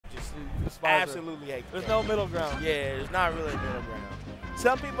despise absolutely hate the There's character. no middle ground. Yeah, there's not really a middle ground.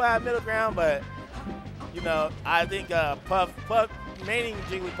 Some people have middle ground, but, you know, I think Puff, mainly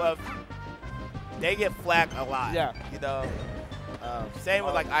Jigglypuff, they get flack a lot. Yeah. You know, same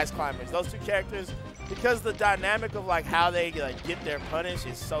with, like, Ice Climbers. Those two characters, because the dynamic of, like, how they, like, get their punish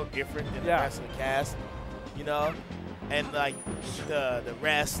is so different than the rest of the cast, you know? And, like, the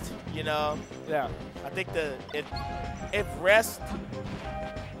rest, you know? Yeah. I think if rest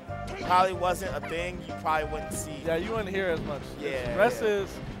probably wasn't a thing, you probably wouldn't see. Yeah, you wouldn't hear as much. Yeah. Rest is,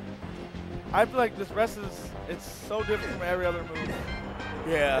 I feel like this rest is, it's so different from every other move.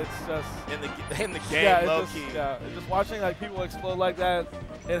 Yeah. It's just. In the game, low key. Yeah, just watching like people explode like that,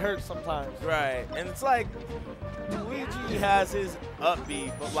 it hurts sometimes. Right. And it's like, Luigi has his up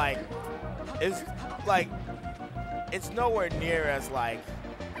B, but like, it's nowhere near as like,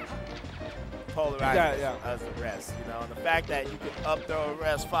 polarizing as the rest, you know. And the fact that you can up throw a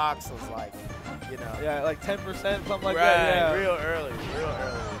rest Fox was like, you know. Yeah, like 10%, something like right, that. Yeah, real early.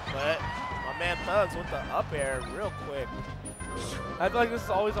 But my man Thugz with the up air real quick. I feel like this is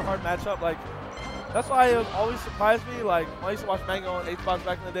always a hard matchup. Like, that's why it always surprised me. Like, when I used to watch Mango on H-Box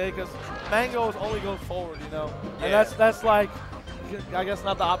back in the day, because Mango only goes forward, you know. And that's like, I guess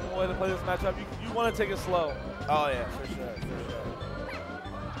not the optimal way to play this matchup. You want to take it slow. Oh yeah, for sure.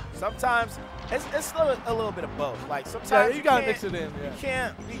 Sometimes it's a little bit of both. Like sometimes you gotta mix it in. You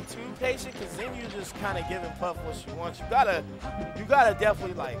can't be too patient because then you just kind of giving Puff what she wants. You gotta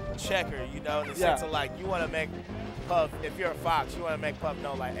definitely like check her, you know, in the sense of like you want to make Puff. If you're a Fox, you want to make Puff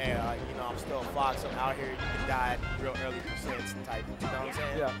know like, hey, you know, I'm still a Fox. I'm out here. You can die at real early percents type. You know what I'm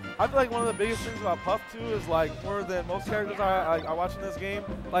saying? Yeah. I feel like one of the biggest things about Puff too is like more than most characters I watch in this game.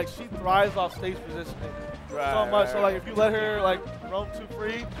 Like she thrives off stage positioning. So much. So like if you let her like roam too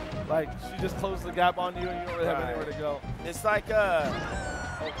free, like she just closes the gap on you and you don't really have anywhere to go. It's like the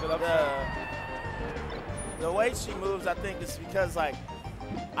way she moves, I think is because like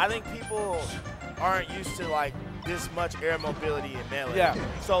I think people aren't used to like this much air mobility in Melee. Yeah.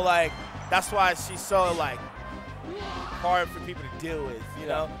 So like that's why she's so like hard for people to deal with, you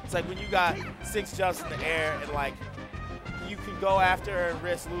know? It's like when you got 6 jumps in the air and like you can go after her and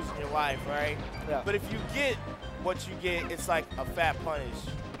risk losing your life, right? Yeah. But if you get what you get, it's like a fat punish.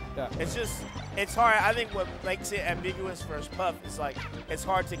 Yeah. It's hard. I think what makes it ambiguous for Puff is like it's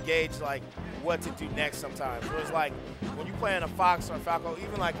hard to gauge like what to do next sometimes. Whereas like when you play in a Fox or a Falco,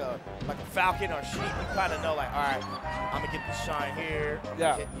 even like a Falcon or Sheep, you kind of know like, all right, I'm gonna get this shine here.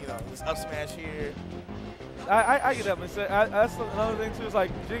 Yeah. Get, you know, this up smash here. I can definitely say that's another thing too. Is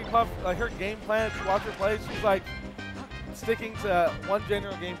like Jigglypuff, like her game plan. If you watch her play, she's like sticking to one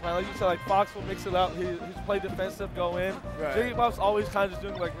general game plan. Like you said, like Fox will mix it up. He's play defensive, go in. Right. Jigglypuff's always kind of just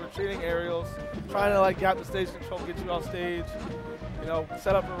doing like retreating aerials, trying to like gap the stage control, get you off stage. You know,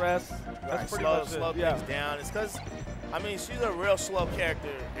 set up a rest. That's pretty much slow it. things down. It's because, I mean, she's a real slow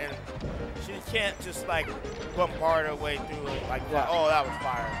character, and she can't just like bombard her way through it. Like, oh, that was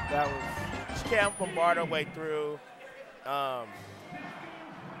fire. She can't bombard her way through.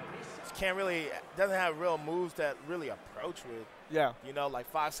 Doesn't have real moves that really approach with. Yeah. You know, like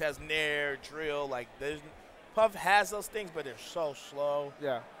Fox has Nair, Drill, like Puff has those things, but they're so slow.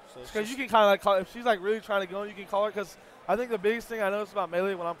 Yeah. Because you can kind of like call, if she's like really trying to go, you can call her. Because I think the biggest thing I notice about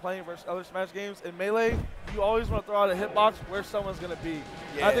Melee when I'm playing versus other Smash games, in Melee, you always want to throw out a hitbox where someone's going to be.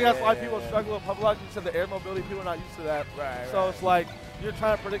 Yeah, I think that's why people struggle with Puff a lot. You said the air mobility, people are not used to that. Right. So it's like you're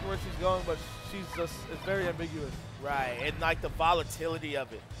trying to predict where she's going, but it's very ambiguous. Right, and like the volatility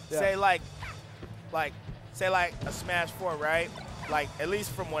of it. Yeah. Say like a Smash 4, right? Like at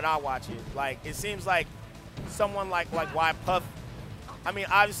least from when I watch it, like it seems like someone like why Puff. I mean,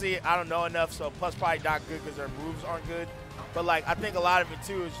 obviously I don't know enough, so Puff's probably not good because her moves aren't good. But like I think a lot of it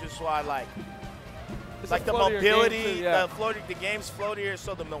too is just why it's like the mobility, too, yeah. the game's floatier,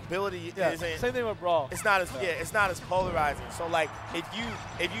 so the mobility isn't. Same thing with Brawl. It's not as it's not as polarizing. So like if you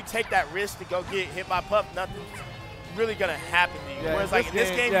take that risk to go get hit by Puff, nothing's really gonna happen to you. Yeah, whereas like in this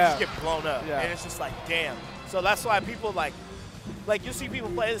game, you just get blown up, and it's just like damn. So that's why people like you see people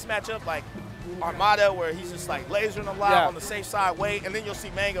play this matchup like Armada, where he's just like lasering a lot on the safe side, wait, and then you'll see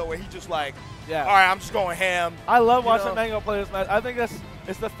Mango where he just like, all right, I'm just going ham. I love watching Mango play this match. I think it's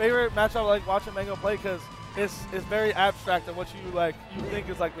the favorite matchup I like watching Mango play because it's very abstract and what you think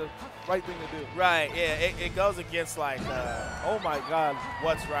is like the right thing to do. Right, yeah, it goes against like, oh my God,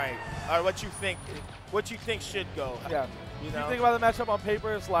 what's right or what you think should go. Yeah, you know, if you think about the matchup on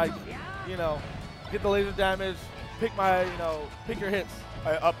paper, it's like, you know, get the laser damage, pick your hits.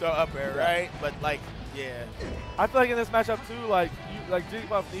 Up air, right? But like, yeah. I feel like in this matchup too, like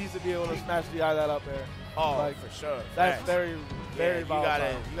Jigglypuff needs to be able to smash DI that up air. Oh, like, for sure. That's very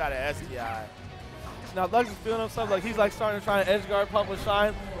volatile. You got an STI. Now Thugz is feeling himself, like he's like starting to try to edge guard Puff with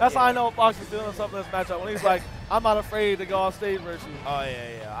Shine. That's how I know Fox is feeling himself in this matchup. When he's like, I'm not afraid to go off stage versus you. Oh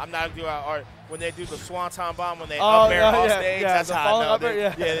yeah. I'm not doing or when they do the Swanton bomb when they up air off stage. That's how I know.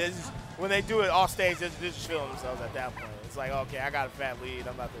 This is, when they do it off stage, they're just feeling themselves at that point. It's like, okay, I got a fat lead.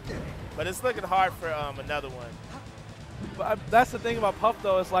 I'm about to. But it's looking hard for another one. But that's the thing about Puff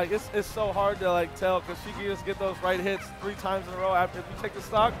though. It's like it's so hard to like tell because she can just get those right hits 3 times in a row after if you take the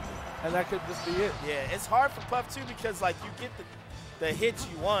stock. And that could just be it. Yeah, it's hard for Puff too because like you get the hits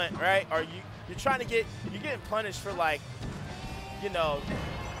you want, right? Or you're trying to you're getting punished for like, you know,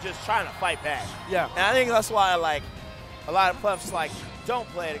 just trying to fight back. Yeah. And I think that's why like a lot of Puffs like don't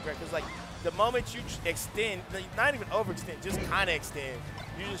play it aggressive because like the moment you extend, not even overextend, just kind of extend,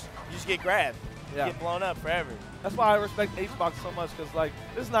 you just get grabbed. You get blown up forever. That's why I respect H-Box so much because like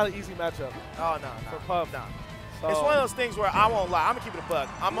this is not an easy matchup. Oh no. For Puff. No. It's one of those things where I won't lie. I'm going to keep it a buck.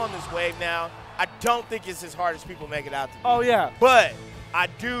 I'm on this wave now. I don't think it's as hard as people make it out to be. Oh, yeah. But I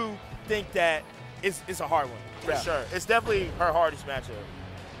do think that it's a hard one, for sure. It's definitely her hardest matchup.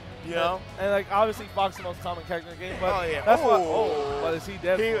 You know? And, like, obviously, Fox is the most common character in the game. But that's why. But is he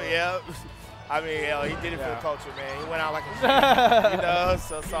dead? I mean, he did it for the culture, man. He went out like a you know,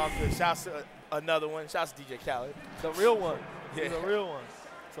 so it's all good. Shouts to another one. Shouts to DJ Khaled. The real one. He's the real one.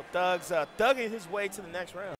 So Thugz thugging his way to the next round.